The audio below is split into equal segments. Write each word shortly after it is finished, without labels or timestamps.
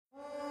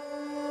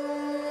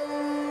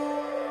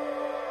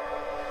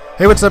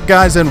Hey, what's up,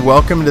 guys, and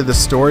welcome to the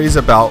Stories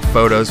About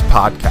Photos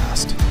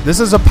podcast. This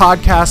is a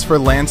podcast for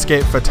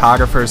landscape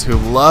photographers who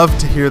love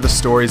to hear the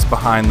stories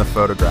behind the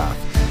photograph.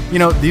 You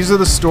know, these are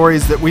the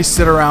stories that we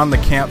sit around the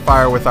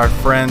campfire with our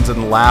friends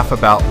and laugh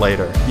about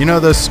later. You know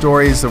those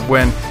stories of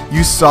when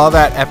you saw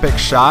that epic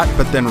shot,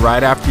 but then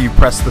right after you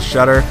pressed the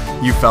shutter,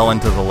 you fell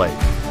into the lake.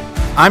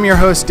 I'm your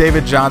host,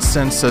 David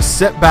Johnston, so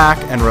sit back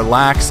and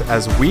relax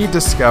as we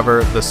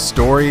discover the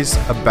stories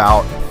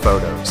about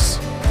photos.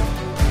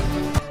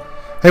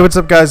 Hey, what's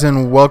up, guys,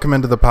 and welcome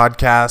into the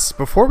podcast.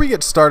 Before we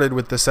get started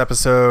with this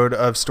episode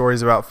of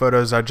Stories About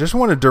Photos, I just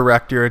want to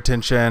direct your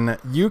attention.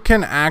 You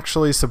can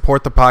actually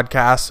support the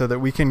podcast so that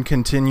we can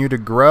continue to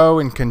grow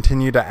and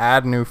continue to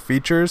add new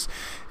features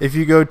if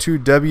you go to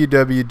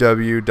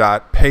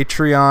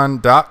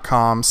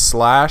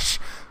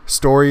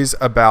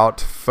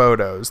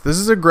www.patreon.com/storiesaboutphotos. This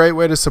is a great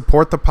way to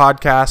support the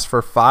podcast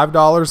for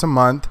 $5 a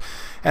month.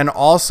 And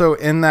also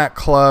in that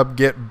club,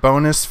 get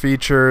bonus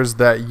features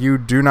that you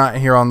do not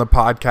hear on the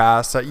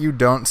podcast, that you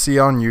don't see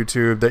on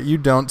YouTube, that you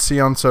don't see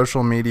on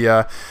social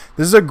media.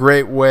 This is a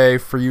great way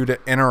for you to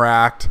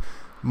interact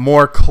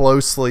more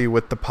closely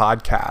with the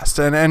podcast.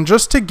 And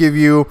just to give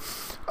you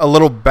a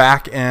little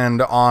back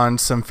end on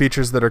some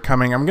features that are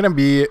coming, I'm going to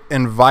be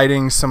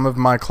inviting some of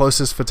my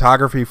closest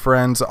photography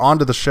friends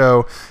onto the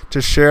show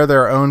to share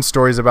their own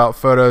stories about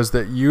photos,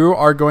 that you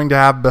are going to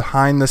have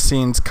behind the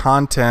scenes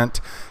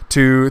content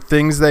to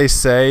things they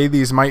say.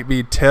 These might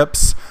be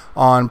tips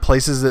on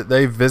places that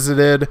they've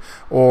visited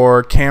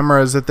or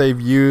cameras that they've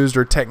used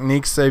or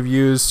techniques they've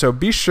used. So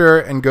be sure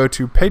and go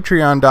to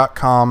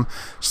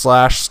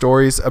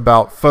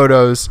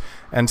patreon.com/storiesaboutphotos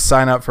and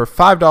sign up for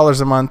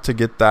 $5 a month to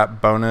get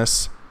that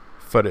bonus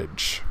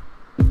footage.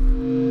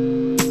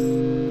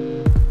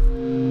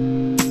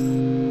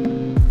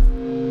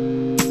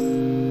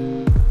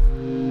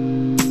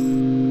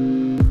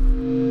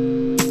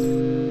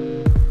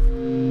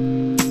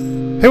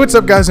 Hey, what's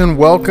up, guys, and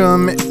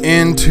welcome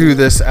into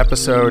this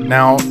episode.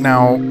 Now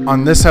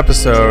on this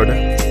episode,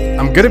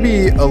 I'm going to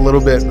be a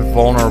little bit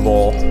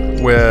vulnerable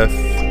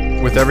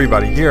with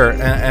everybody here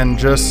and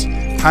just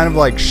kind of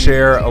like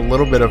share a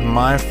little bit of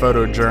my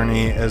photo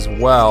journey as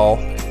well,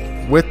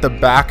 with the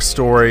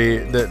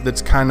backstory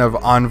that's kind of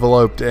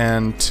enveloped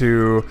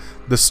into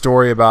the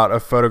story about a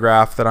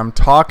photograph that I'm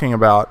talking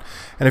about.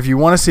 And if you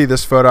want to see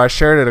this photo, I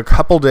shared it a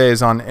couple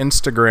days on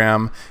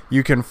Instagram.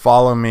 You can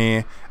follow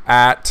me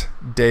at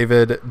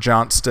David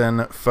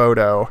Johnston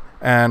Photo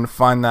and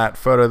find that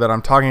photo that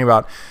I'm talking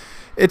about.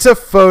 It's a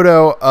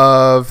photo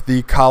of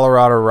the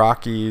Colorado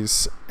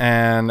Rockies,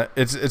 and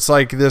it's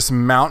like this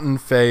mountain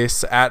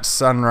face at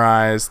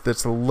sunrise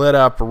that's lit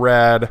up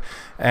red,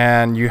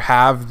 and you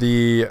have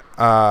the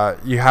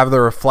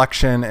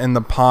reflection in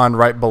the pond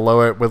right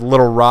below it with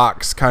little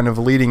rocks kind of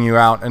leading you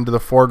out into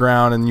the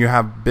foreground, and you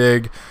have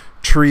big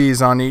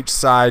trees on each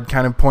side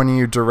kind of pointing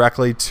you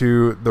directly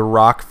to the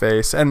rock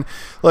face. And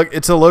look,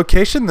 it's a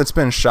location that's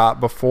been shot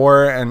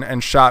before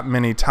and shot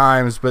many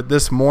times, but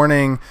this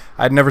morning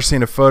I'd never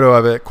seen a photo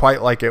of it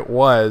quite like it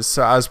was,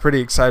 so I was pretty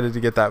excited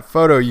to get that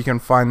photo. You can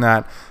find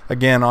that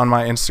again on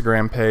my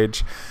Instagram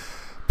page.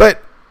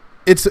 But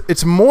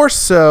it's more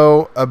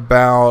so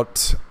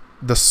about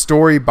the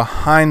story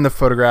behind the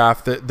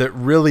photograph that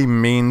really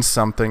means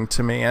something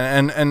to me,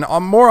 and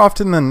more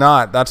often than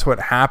not, that's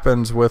what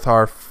happens with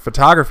our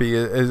photography.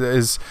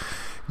 Is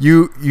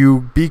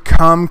you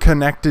become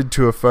connected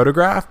to a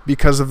photograph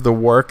because of the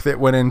work that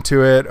went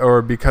into it,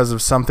 or because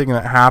of something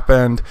that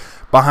happened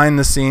behind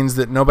the scenes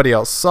that nobody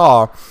else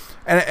saw,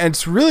 and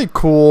it's really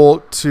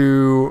cool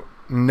to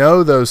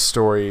know those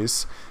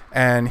stories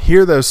and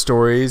hear those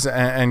stories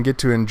and get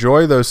to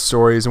enjoy those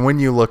stories when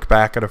you look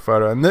back at a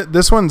photo. And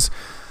this one's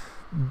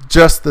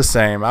just the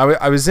same.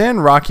 I was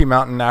in Rocky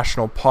Mountain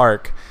National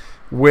Park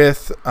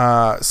with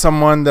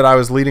someone that I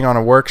was leading on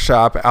a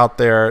workshop out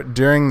there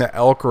during the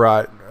elk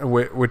rut,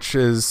 which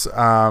is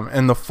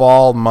in the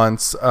fall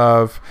months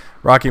of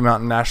Rocky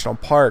Mountain National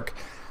Park.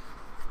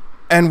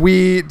 And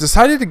we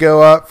decided to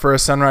go up for a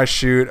sunrise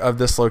shoot of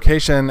this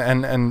location.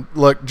 And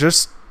look,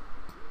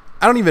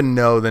 I don't even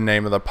know the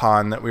name of the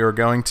pond that we were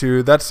going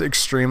to. That's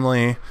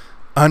extremely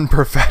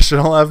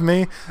unprofessional of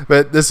me,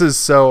 but this is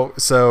so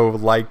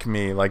like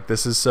me. Like,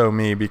 this is so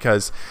me,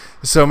 because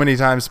so many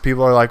times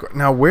people are like,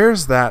 now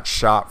where's that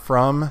shot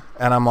from?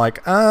 And I'm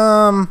like,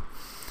 I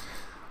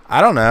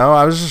don't know.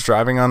 I was just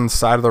driving on the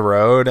side of the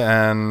road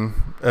and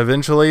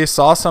eventually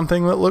saw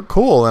something that looked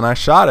cool and I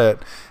shot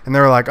it. And they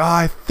were like, oh,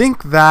 I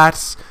think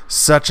that's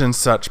such and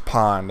such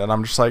pond. And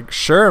I'm just like,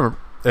 sure,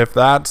 if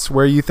that's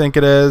where you think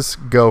it is,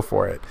 go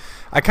for it.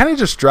 I kind of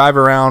just drive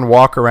around,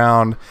 walk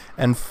around,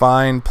 and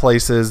find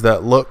places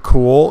that look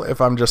cool if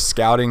I'm just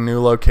scouting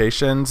new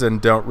locations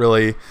and don't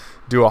really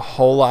do a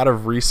whole lot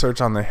of research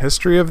on the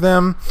history of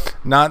them.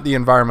 Not the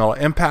environmental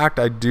impact.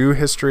 I do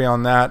history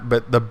on that,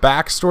 but the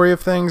backstory of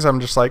things, I'm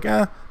just like,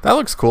 that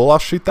looks cool. I'll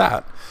shoot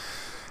that.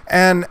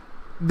 And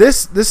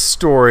this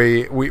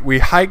story, we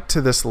hiked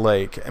to this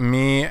lake,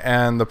 me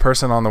and the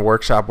person on the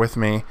workshop with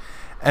me,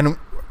 and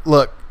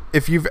look,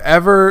 if you've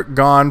ever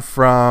gone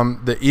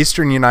from the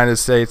eastern United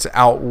States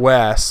out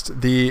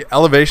west, the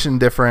elevation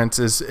difference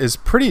is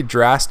pretty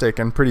drastic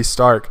and pretty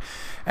stark.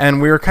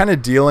 And we were kind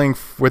of dealing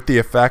with the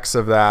effects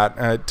of that.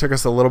 It took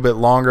us a little bit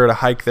longer to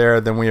hike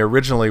there than we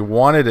originally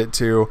wanted it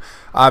to.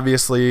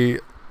 Obviously,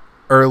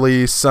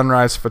 early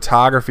sunrise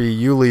photography,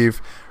 you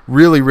leave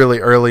really, really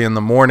early in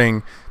the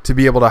morning to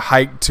be able to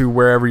hike to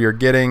wherever you're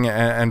getting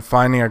and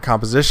finding a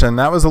composition.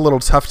 That was a little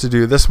tough to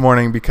do this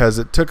morning because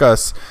it took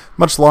us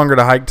much longer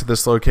to hike to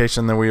this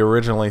location than we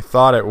originally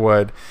thought it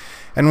would.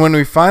 And when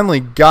we finally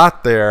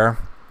got there,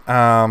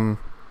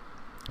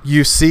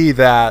 you see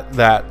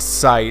that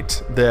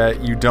sight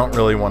that you don't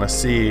really want to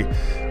see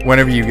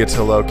whenever you get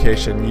to a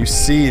location. You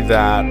see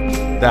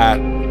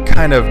that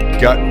kind of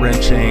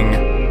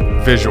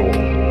gut-wrenching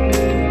visual.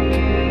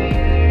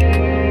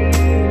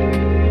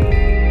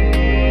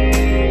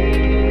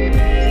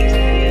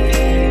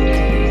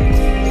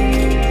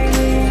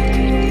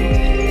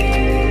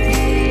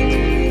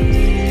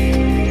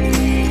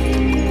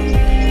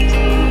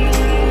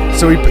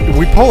 So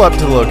we pull up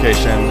to the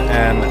location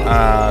and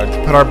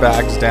put our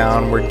bags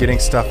down. We're getting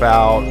stuff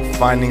out,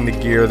 finding the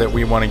gear that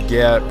we want to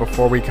get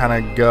before we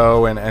kind of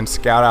go and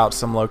scout out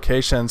some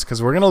locations,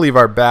 because we're going to leave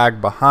our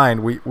bag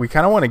behind. We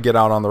kind of want to get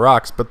out on the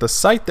rocks. But the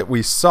sight that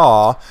we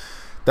saw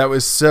that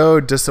was so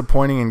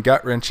disappointing and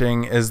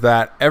gut-wrenching is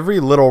that every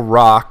little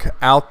rock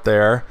out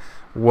there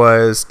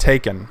was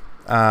taken.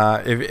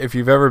 If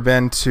you've ever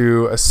been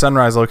to a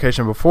sunrise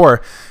location before,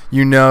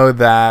 you know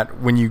that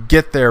when you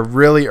get there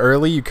really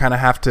early, you kind of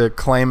have to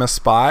claim a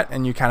spot,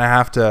 and you kind of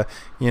have to,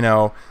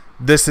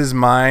 this is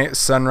my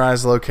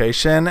sunrise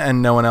location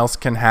and no one else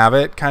can have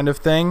it, kind of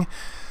thing.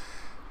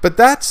 But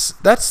that's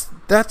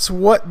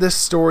what this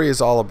story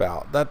is all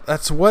about.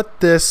 That's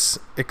what this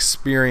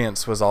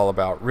experience was all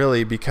about,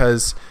 really,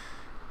 because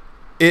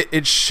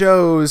it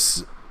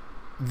shows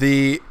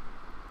the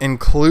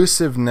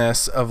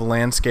inclusiveness of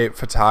landscape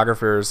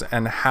photographers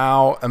and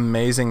how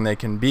amazing they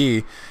can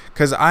be.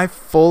 Because I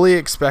fully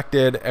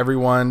expected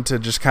everyone to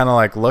just kind of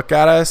like look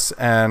at us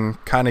and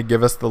kind of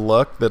give us the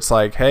look that's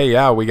like, hey,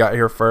 yeah, we got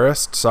here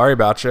first, sorry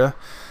about you.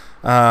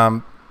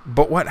 But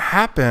what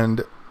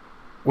happened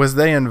was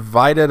they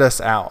invited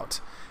us out,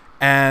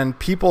 and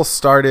people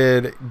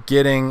started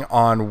getting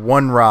on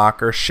one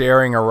rock or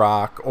sharing a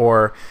rock,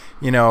 or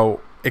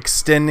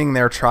extending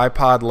their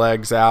tripod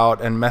legs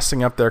out and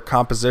messing up their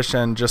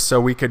composition just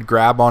so we could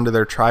grab onto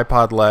their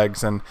tripod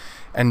legs and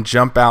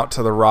jump out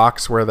to the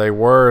rocks where they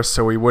were,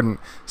 so we wouldn't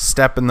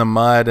step in the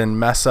mud and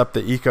mess up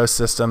the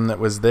ecosystem that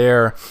was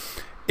there.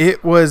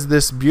 It was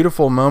this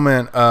beautiful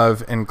moment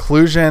of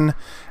inclusion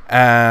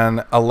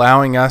and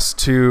allowing us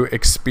to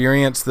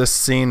experience this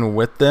scene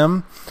with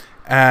them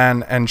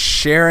and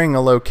sharing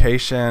a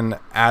location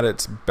at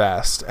its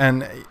best.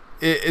 And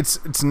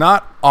it's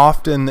not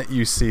often that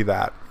you see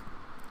that.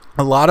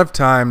 A lot of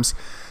times,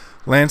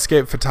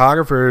 landscape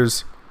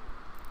photographers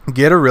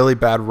get a really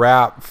bad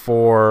rap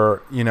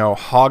for,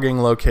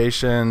 hogging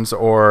locations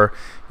or,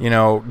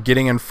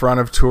 getting in front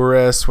of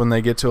tourists when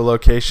they get to a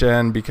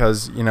location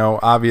because,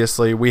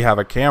 obviously we have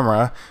a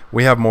camera.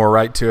 We have more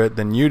right to it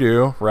than you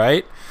do,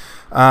 right?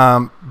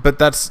 But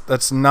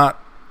that's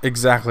not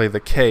exactly the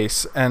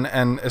case.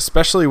 And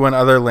especially when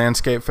other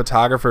landscape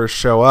photographers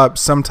show up,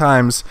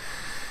 sometimes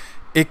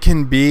it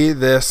can be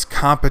this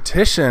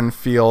competition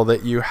feel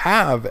that you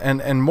have,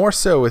 and more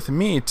so with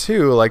me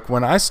too. Like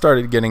when I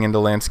started getting into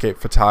landscape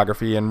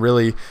photography and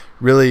really,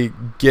 really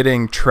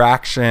getting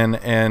traction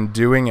and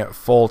doing it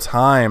full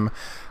time,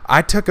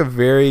 I took a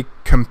very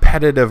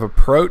competitive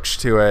approach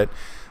to it.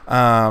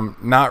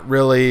 Not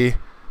really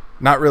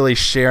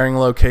sharing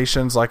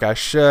locations like I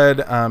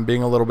should,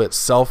 being a little bit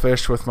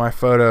selfish with my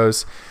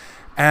photos,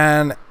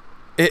 and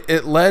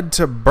it led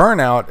to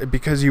burnout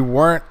because you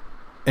weren't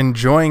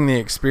enjoying the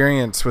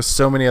experience with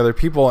so many other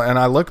people. And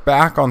I look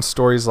back on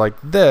stories like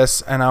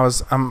this and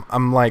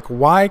I'm like,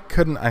 why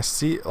didn't I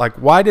see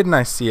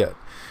it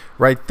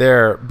right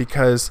there?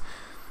 Because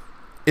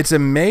it's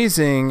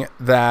amazing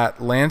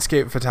that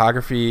landscape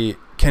photography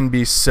can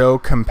be so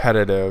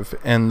competitive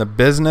in the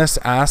business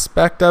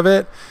aspect of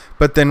it,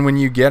 but then when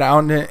you get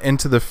out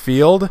into the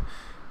field,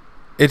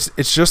 it's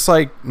just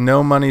like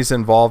no money's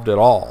involved at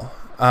all.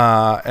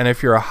 And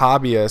if you're a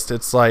hobbyist,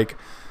 it's like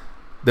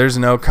there's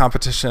no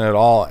competition at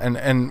all.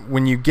 And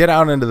when you get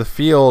out into the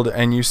field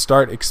and you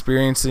start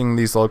experiencing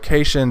these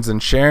locations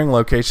and sharing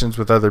locations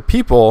with other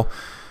people,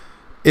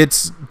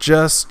 it's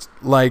just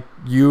like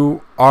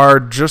you are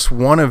just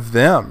one of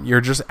them. You're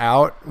just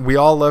out. We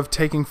all love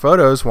taking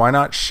photos. Why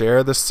not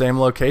share the same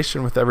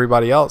location with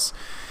everybody else?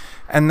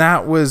 And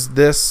that was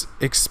this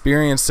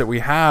experience that we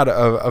had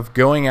of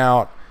going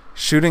out,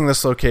 shooting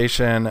this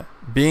location,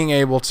 being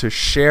able to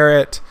share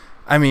it.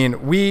 I mean,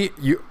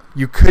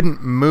 you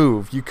couldn't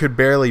move. You could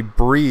barely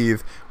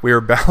breathe. We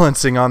were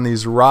balancing on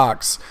these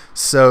rocks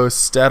so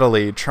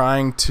steadily,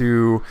 trying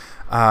to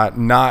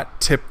not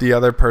tip the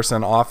other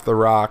person off the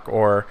rock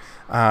or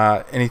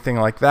anything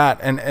like that.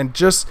 And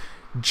just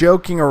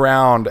joking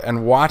around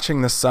and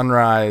watching the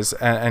sunrise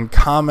and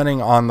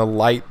commenting on the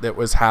light that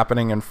was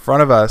happening in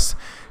front of us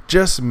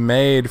just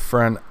made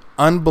for an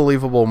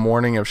unbelievable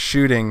morning of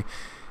shooting.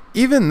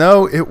 Even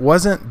though it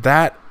wasn't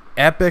that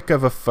epic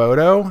of a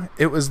photo,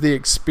 it was the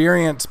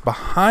experience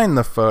behind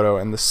the photo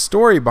and the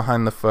story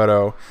behind the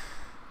photo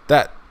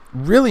that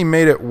really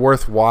made it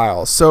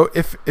worthwhile. So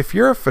if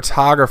you're a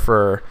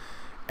photographer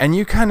and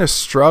you kind of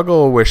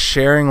struggle with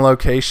sharing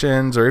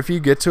locations, or if you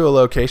get to a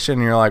location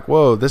and you're like,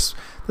 whoa, this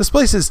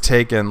place is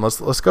taken,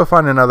 let's go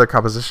find another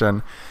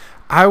composition,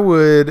 I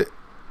would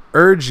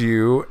urge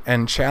you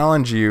and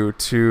challenge you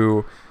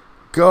to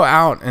go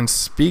out and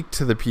speak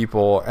to the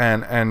people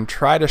and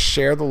try to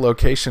share the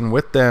location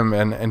with them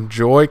and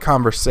enjoy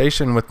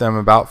conversation with them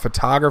about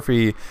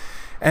photography,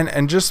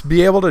 and just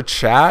be able to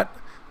chat,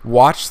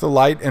 watch the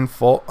light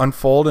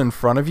unfold in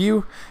front of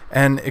you,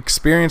 and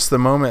experience the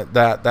moment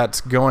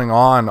that's going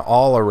on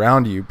all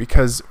around you.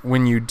 Because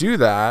when you do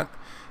that,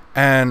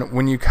 and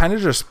when you kind of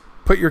just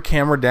put your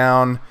camera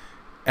down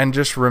and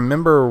just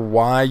remember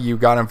why you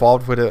got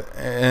involved with it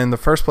in the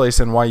first place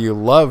and why you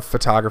love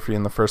photography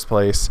in the first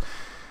place,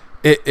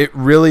 it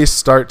really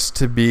starts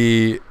to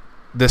be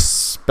this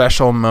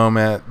special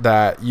moment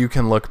that you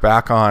can look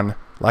back on,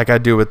 like I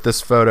do with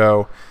this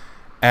photo,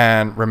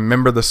 and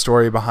remember the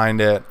story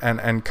behind it,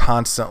 and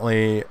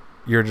constantly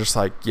you're just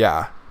like,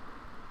 yeah,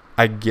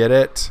 I get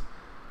it,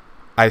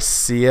 I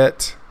see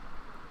it,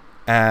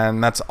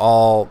 and that's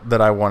all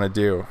that I want to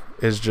do,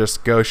 is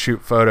just go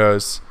shoot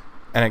photos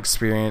and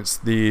experience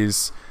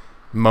these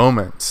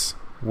moments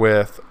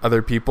with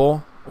other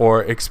people,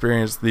 or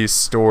experience these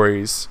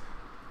stories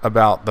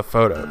about the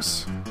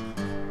photos.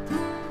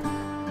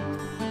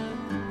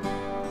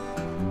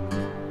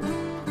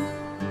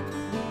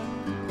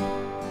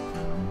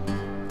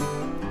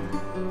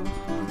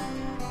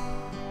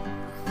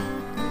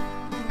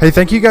 Hey,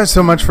 thank you guys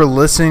so much for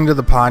listening to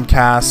the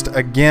podcast.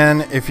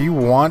 Again, if you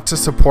want to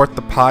support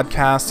the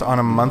podcast on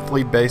a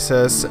monthly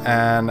basis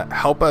and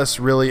help us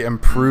really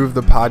improve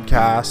the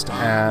podcast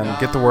and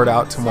get the word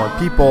out to more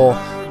people,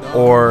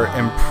 or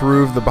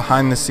improve the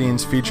behind the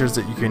scenes features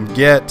that you can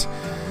get,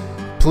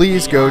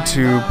 please go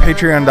to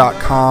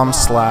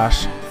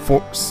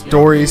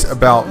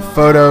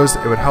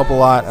patreon.com/storiesaboutphotos. It would help a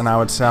lot, and I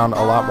would sound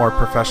a lot more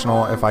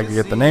professional if I could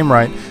get the name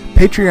right.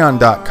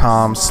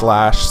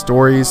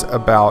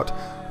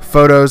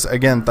 Patreon.com/storiesaboutphotos.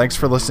 Again, thanks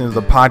for listening to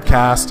the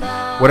podcast.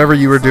 Whatever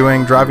you were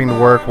doing, driving to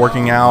work,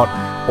 working out,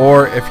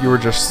 or if you were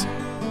just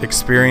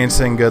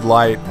experiencing good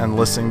light and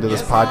listening to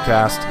this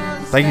podcast,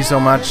 thank you so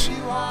much,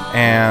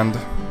 and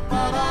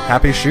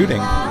happy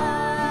shooting.